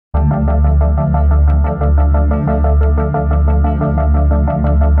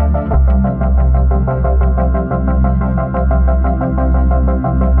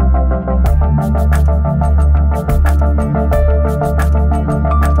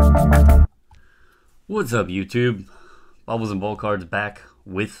What's up, YouTube? Bubbles and Bowl Cards back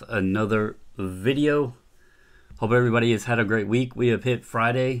with another video. Hope everybody has had a great week. We have hit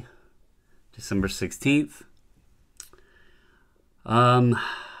Friday, December 16th.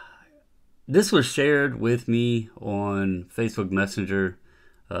 This was shared with me on Facebook Messenger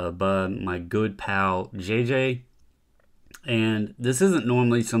by my good pal JJ. And this isn't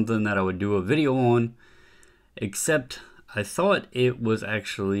normally something that I would do a video on, except I thought it was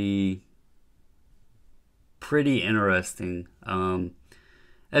actually pretty interesting.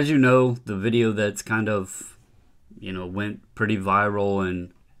 As you know, the video that's kind of, went pretty viral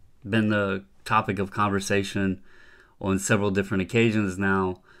and been the topic of conversation on several different occasions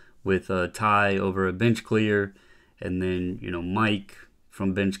now, with Ty over at Bench Clear, and then, Mike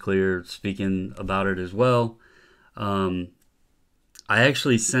from Bench Clear speaking about it as well. I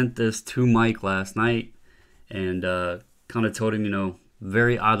actually sent this to Mike last night and kind of told him,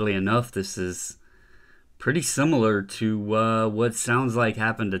 very oddly enough, this is pretty similar to what sounds like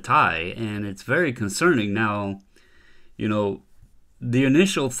happened to Ty, and it's very concerning. Now, the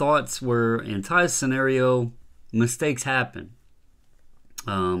initial thoughts were, in Ty's scenario, mistakes happen.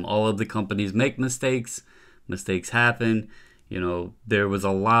 All of the companies make mistakes. Mistakes happen. There was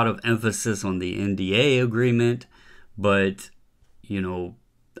a lot of emphasis on the NDA agreement, but,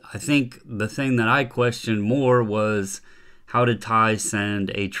 I think the thing that I questioned more was, how did Ty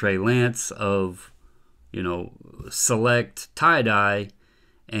send a Trey Lance of select tie-dye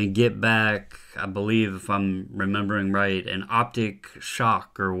and get back, I believe, if I'm remembering right, an Optic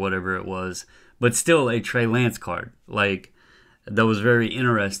Shock or whatever it was, but still a Trey Lance card. Like, that was very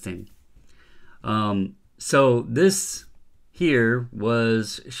interesting. So this here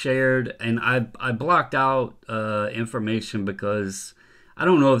was shared, and I blocked out information because I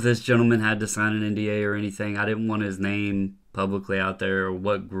don't know if this gentleman had to sign an NDA or anything. I didn't want his name publicly out there, or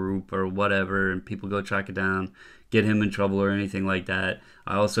what group or whatever, and people go track it down, get him in trouble or anything like that.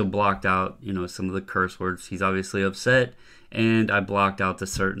 I also blocked out, some of the curse words. He's obviously upset, and I blocked out the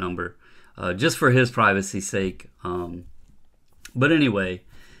cert number just for his privacy's sake. But anyway,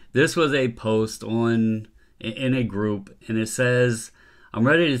 this was a post in a group, and it says, "I'm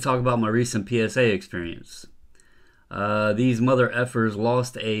ready to talk about my recent PSA experience. These mother effers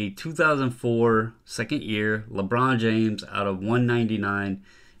lost a 2004 second year Lebron James out of 199.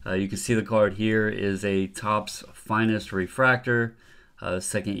 You can see the card here is a Topps Finest Refractor,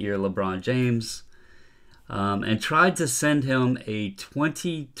 second year LeBron James, and tried to send him a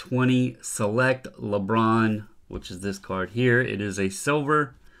 2020 Select LeBron, which is this card here. It is a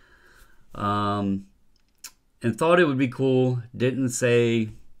silver, and thought it would be cool. Didn't say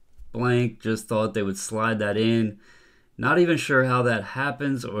blank, just thought they would slide that in. Not even sure how that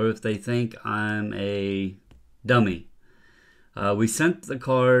happens, or if they think I'm a dummy. We sent the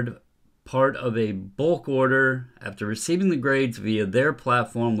card part of a bulk order. After receiving the grades via their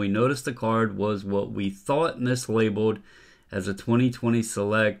platform, we noticed the card was what we thought mislabeled as a 2020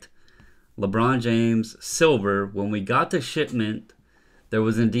 Select LeBron James Silver. When we got the shipment, there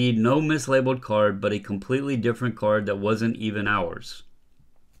was indeed no mislabeled card, but a completely different card that wasn't even ours.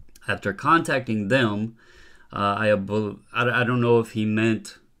 After contacting them, I don't know if he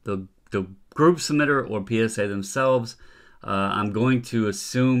meant the group submitter or PSA themselves. I'm going to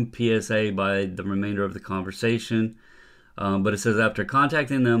assume PSA by the remainder of the conversation. But it says, after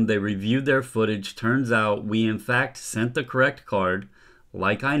contacting them, they reviewed their footage. Turns out we in fact sent the correct card,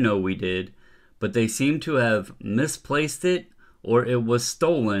 like I know we did, but they seem to have misplaced it, or it was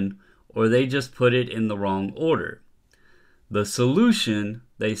stolen, or they just put it in the wrong order. The solution: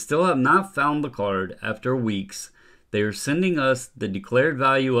 they still have not found the card after weeks. They are sending us the declared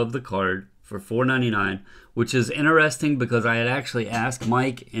value of the card for $4.99, which is interesting because I had actually asked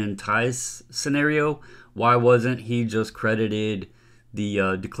Mike in Ty's scenario, why wasn't he just credited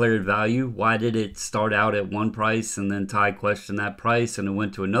the declared value? Why did it start out at one price and then Ty questioned that price and it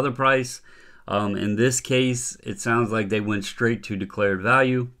went to another price? In this case, it sounds like they went straight to declared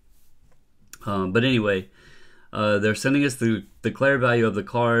value. But anyway, they're sending us the declared value of the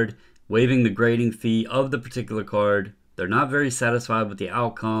card, waiving the grading fee of the particular card. They're not very satisfied with the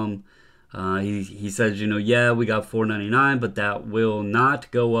outcome. He says, yeah, we got $4.99, but that will not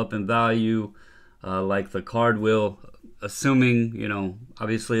go up in value like the card will, assuming,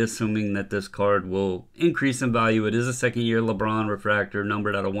 obviously assuming that this card will increase in value. It is a second year LeBron refractor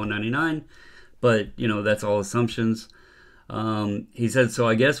numbered out of 199, but, that's all assumptions. He said, so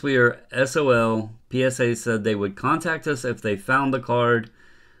I guess we are SOL. PSA said they would contact us if they found the card.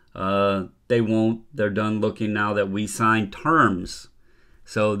 They won't. They're done looking now that we signed terms.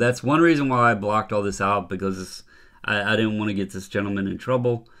 So that's one reason why I blocked all this out, because I didn't want to get this gentleman in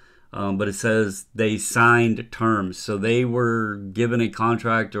trouble. But it says they signed terms. So they were given a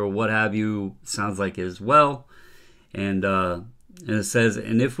contract or what have you, sounds like as well. And it says,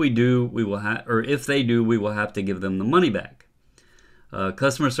 and if we do, we will have, or if they do, we will have to give them the money back.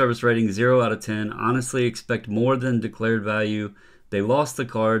 Customer service rating 0 out of 10. Honestly, expect more than declared value. They lost the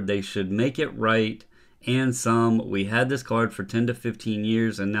card. They should make it right. And some. We had this card for 10 to 15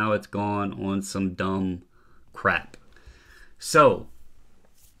 years, and now it's gone on some dumb crap. So,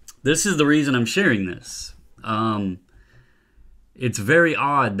 this is the reason I'm sharing this. It's very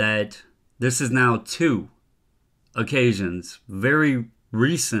odd that this is now 2 occasions, very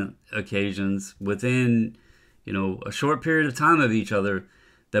recent occasions within, a short period of time of each other,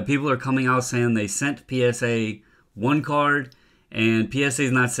 that people are coming out saying they sent PSA one card and PSA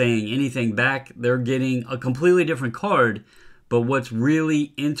is not saying anything back. They're getting a completely different card, but what's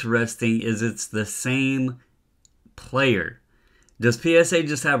really interesting is it's the same player. Does PSA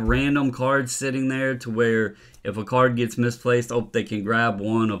just have random cards sitting there to where if a card gets misplaced, they can grab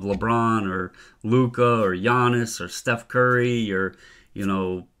one of LeBron or Luka or Giannis or Steph Curry or,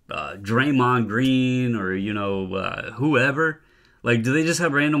 Draymond Green or, whoever? Like, do they just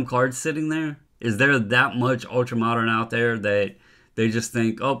have random cards sitting there? Is there that much ultra modern out there that they just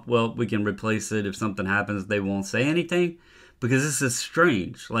think, we can replace it if something happens, they won't say anything? Because this is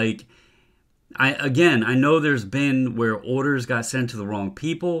strange. Like, I know there's been where orders got sent to the wrong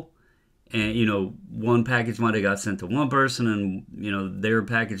people, and one package might have got sent to one person, and their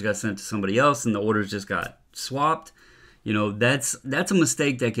package got sent to somebody else, and the orders just got swapped. That's a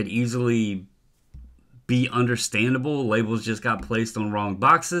mistake that could easily be understandable. Labels just got placed on wrong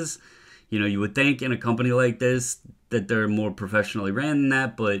boxes. You would think in a company like this that they're more professionally ran than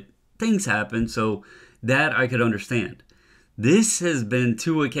that, but things happen, so that I could understand. This has been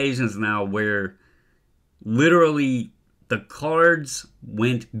 2 occasions now where literally the cards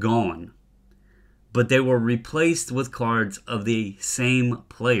went gone, but they were replaced with cards of the same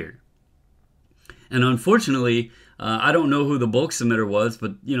player. And unfortunately, I don't know who the bulk submitter was,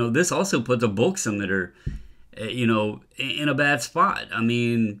 but this also puts a bulk submitter, in a bad spot. I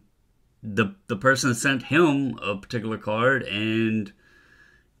mean, the person sent him a particular card, and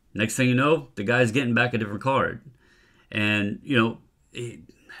next thing you know, the guy's getting back a different card. And,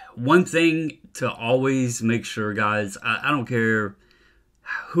 one thing to always make sure, guys, I don't care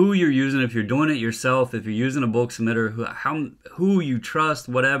who you're using, if you're doing it yourself, if you're using a bulk submitter, who you trust,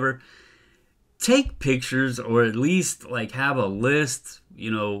 whatever, take pictures or at least have a list,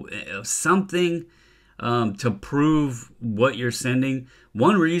 of something to prove what you're sending.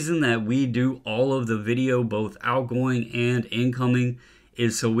 One reason that we do all of the video, both outgoing and incoming,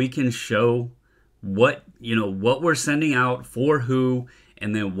 is so we can show what we're sending out for who,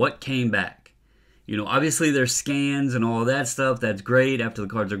 and then what came back. Obviously there's scans and all that stuff. That's great after the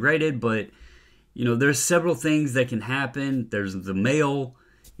cards are graded, but there's several things that can happen. There's the mail.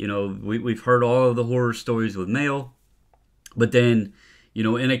 We've heard all of the horror stories with mail. But then,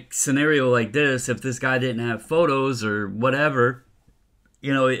 in a scenario like this, if this guy didn't have photos or whatever,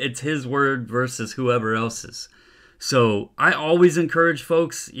 it's his word versus whoever else's. So I always encourage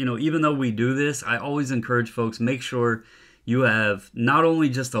folks, even though we do this, I always encourage folks, make sure you have not only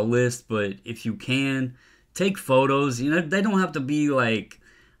just a list, but if you can, take photos. They don't have to be like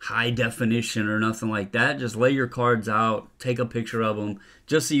high definition or nothing like that. Just lay your cards out, take a picture of them,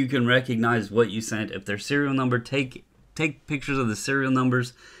 just so you can recognize what you sent. If they're serial number, take pictures of the serial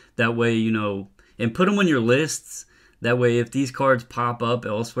numbers. That way, and put them on your lists. That way, if these cards pop up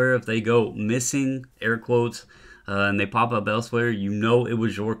elsewhere, if they go missing, air quotes, and they pop up elsewhere, it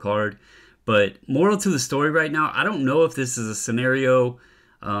was your card. But moral to the story right now, I don't know if this is a scenario,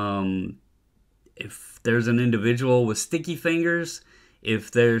 if there's an individual with sticky fingers,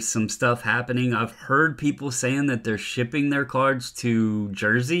 if there's some stuff happening. I've heard people saying that they're shipping their cards to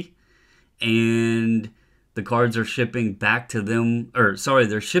Jersey, and the cards are shipping back to them,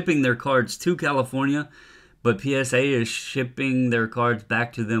 they're shipping their cards to California, but PSA is shipping their cards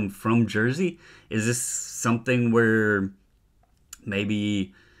back to them from Jersey. Is this something where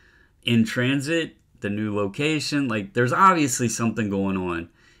maybe in transit, the new location, there's obviously something going on,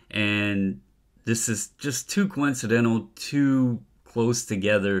 and this is just too coincidental, too close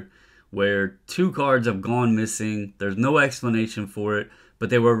together, where 2 cards have gone missing. There's no explanation for it, but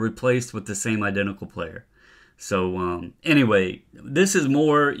they were replaced with the same identical player. So anyway, this is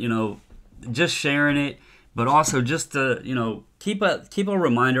more, just sharing it. But also just to, keep a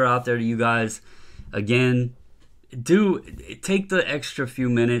reminder out there to you guys. Again, do take the extra few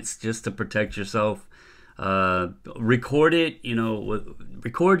minutes just to protect yourself. Record it,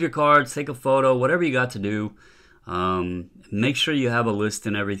 record your cards, take a photo, whatever you got to do. Make sure you have a list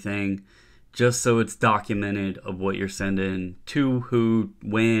and everything, just so it's documented of what you're sending to who,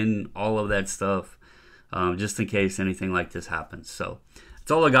 when, all of that stuff, just in case anything like this happens. So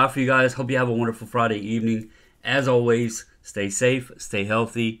that's all I got for you guys. Hope you have a wonderful Friday evening. As always, stay safe, stay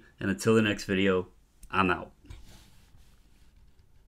healthy, and until the next video, I'm out.